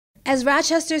As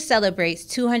Rochester celebrates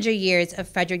 200 years of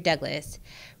Frederick Douglass,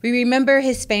 we remember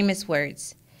his famous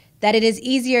words, that it is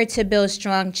easier to build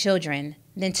strong children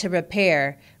than to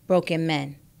repair broken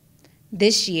men.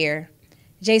 This year,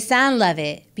 Jason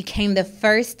Lovett became the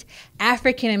first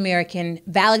African-American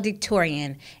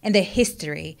valedictorian in the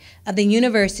history of the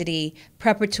University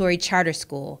Preparatory Charter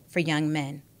School for Young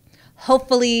Men.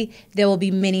 Hopefully, there will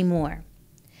be many more.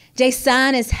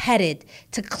 Jason is headed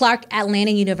to Clark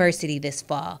Atlanta University this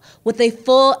fall with a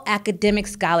full academic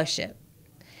scholarship.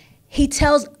 He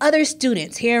tells other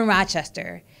students here in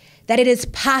Rochester that it is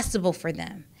possible for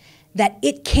them, that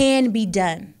it can be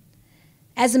done.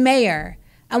 As mayor,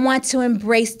 I want to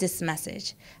embrace this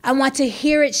message. I want to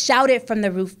hear it shouted from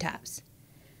the rooftops.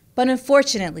 But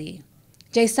unfortunately,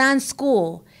 Jason's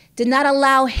school did not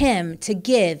allow him to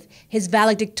give his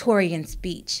valedictorian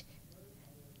speech.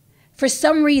 For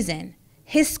some reason,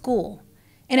 his school,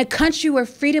 in a country where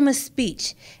freedom of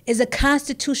speech is a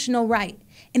constitutional right,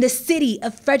 in the city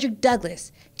of Frederick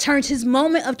Douglass, turned his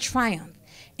moment of triumph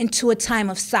into a time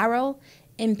of sorrow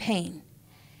and pain.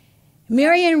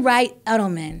 Marian Wright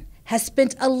Edelman has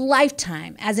spent a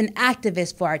lifetime as an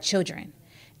activist for our children,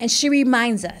 and she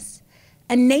reminds us,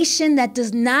 a nation that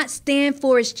does not stand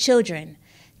for its children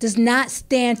does not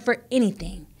stand for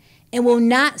anything and will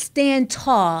not stand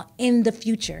tall in the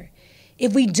future.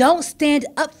 If we don't stand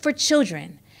up for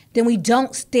children, then we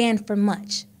don't stand for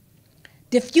much.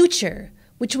 The future,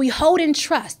 which we hold in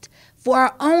trust for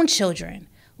our own children,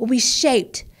 will be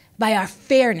shaped by our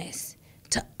fairness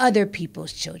to other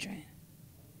people's children.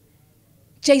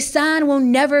 Jason will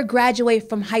never graduate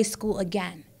from high school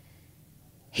again.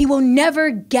 He will never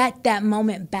get that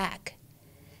moment back.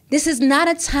 This is not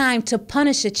a time to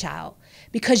punish a child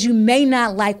because you may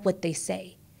not like what they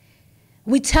say.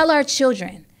 We tell our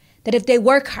children that if they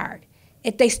work hard,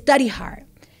 if they study hard,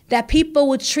 that people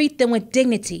will treat them with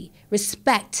dignity,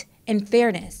 respect, and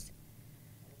fairness.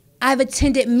 I've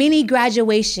attended many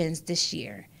graduations this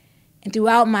year and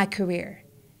throughout my career,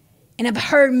 and I've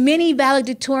heard many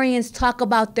valedictorians talk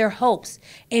about their hopes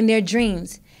and their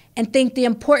dreams and thank the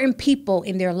important people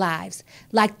in their lives,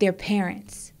 like their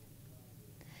parents.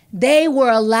 They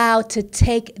were allowed to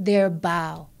take their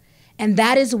bow, and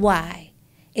that is why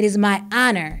it is my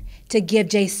honor to give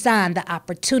Jason the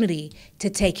opportunity to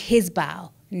take his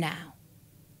bow now.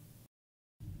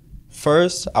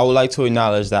 First, I would like to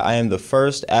acknowledge that I am the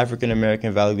first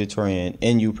African-American valedictorian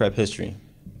in UPrep history.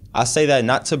 I say that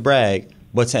not to brag,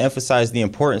 but to emphasize the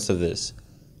importance of this.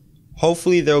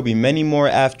 Hopefully there will be many more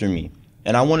after me,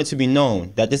 and I want it to be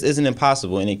known that this isn't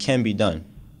impossible and it can be done.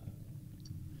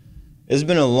 It's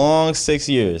been a long 6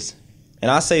 years, and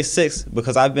I say 6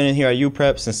 because I've been in here at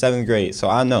UPrep since 7th grade, so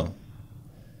I know.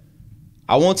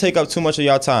 I won't take up too much of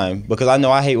y'all time because I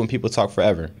know I hate when people talk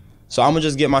forever. So I'm gonna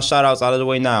just get my shout outs out of the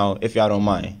way now if y'all don't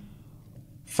mind.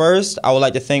 First, I would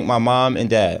like to thank my mom and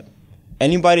dad.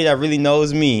 Anybody that really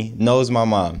knows me knows my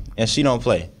mom, and she don't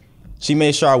play. She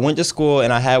made sure I went to school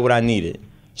and I had what I needed.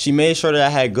 She made sure that I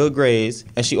had good grades,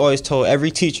 and she always told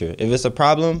every teacher, if it's a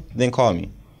problem, then call me.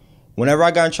 Whenever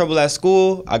I got in trouble at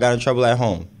school, I got in trouble at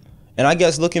home. And I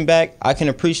guess looking back, I can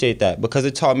appreciate that because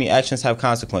it taught me actions have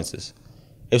consequences.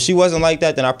 If she wasn't like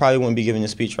that, then I probably wouldn't be giving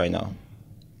this speech right now.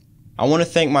 I want to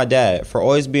thank my dad for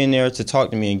always being there to talk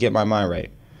to me and get my mind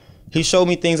right. He showed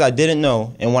me things I didn't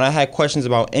know, and when I had questions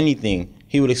about anything,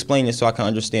 he would explain it so I can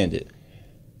understand it.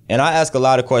 And I ask a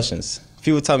lot of questions.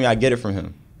 People tell me I get it from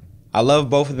him. I love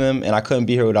both of them, and I couldn't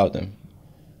be here without them.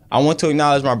 I want to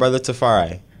acknowledge my brother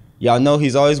Tafari. Y'all know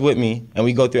he's always with me, and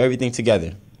we go through everything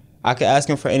together. I could ask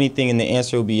him for anything, and the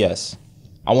answer will be yes.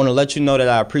 I want to let you know that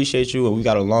I appreciate you, and we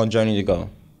got a long journey to go.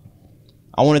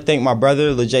 I want to thank my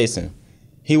brother, LeJason.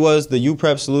 He was the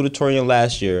UPrep salutatorian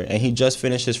last year, and he just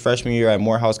finished his freshman year at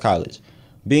Morehouse College.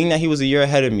 Being that he was a year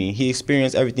ahead of me, he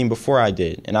experienced everything before I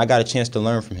did, and I got a chance to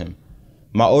learn from him.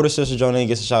 My older sister, Jonelle,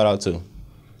 gets a shout out too.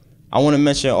 I want to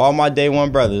mention all my day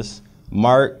one brothers,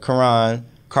 Mark, Karan,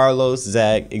 Carlos,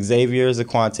 Zach, Xavier,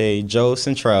 Zaquante, Joe,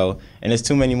 Centrell, and there's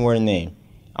too many more to name.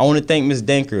 I want to thank Ms.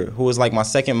 Denker, who was like my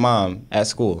second mom at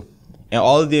school, and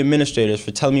all of the administrators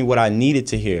for telling me what I needed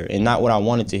to hear and not what I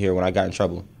wanted to hear when I got in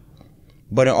trouble.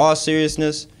 But in all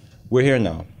seriousness, we're here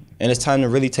now, and it's time to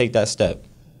really take that step.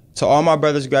 To all my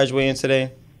brothers graduating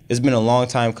today, it's been a long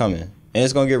time coming, and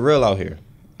it's going to get real out here.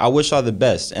 I wish y'all the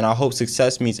best, and I hope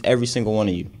success meets every single one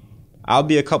of you. I'll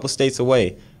be a couple states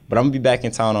away, but I'm going to be back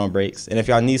in town on breaks, and if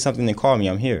y'all need something to call me,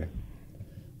 I'm here.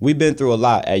 We've been through a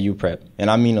lot at UPrep,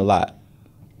 and I mean a lot.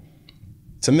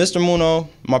 To Mr. Muno,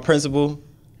 my principal,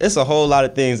 it's a whole lot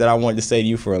of things that I wanted to say to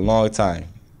you for a long time.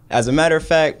 As a matter of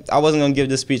fact, I wasn't going to give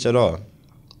this speech at all.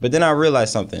 But then I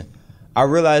realized something. I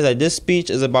realized that this speech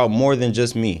is about more than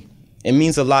just me. It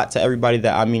means a lot to everybody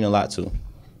that I mean a lot to.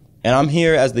 And I'm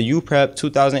here as the UPrep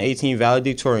 2018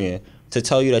 Valedictorian to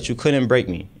tell you that you couldn't break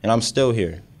me, and I'm still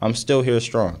here. I'm still here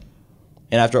strong.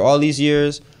 And after all these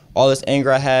years, all this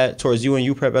anger I had towards you and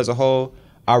UPrep as a whole,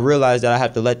 I realized that I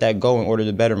have to let that go in order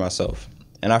to better myself.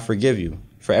 And I forgive you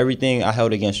for everything I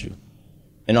held against you.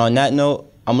 And on that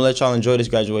note, I'm gonna let y'all enjoy this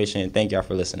graduation, and thank y'all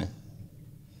for listening.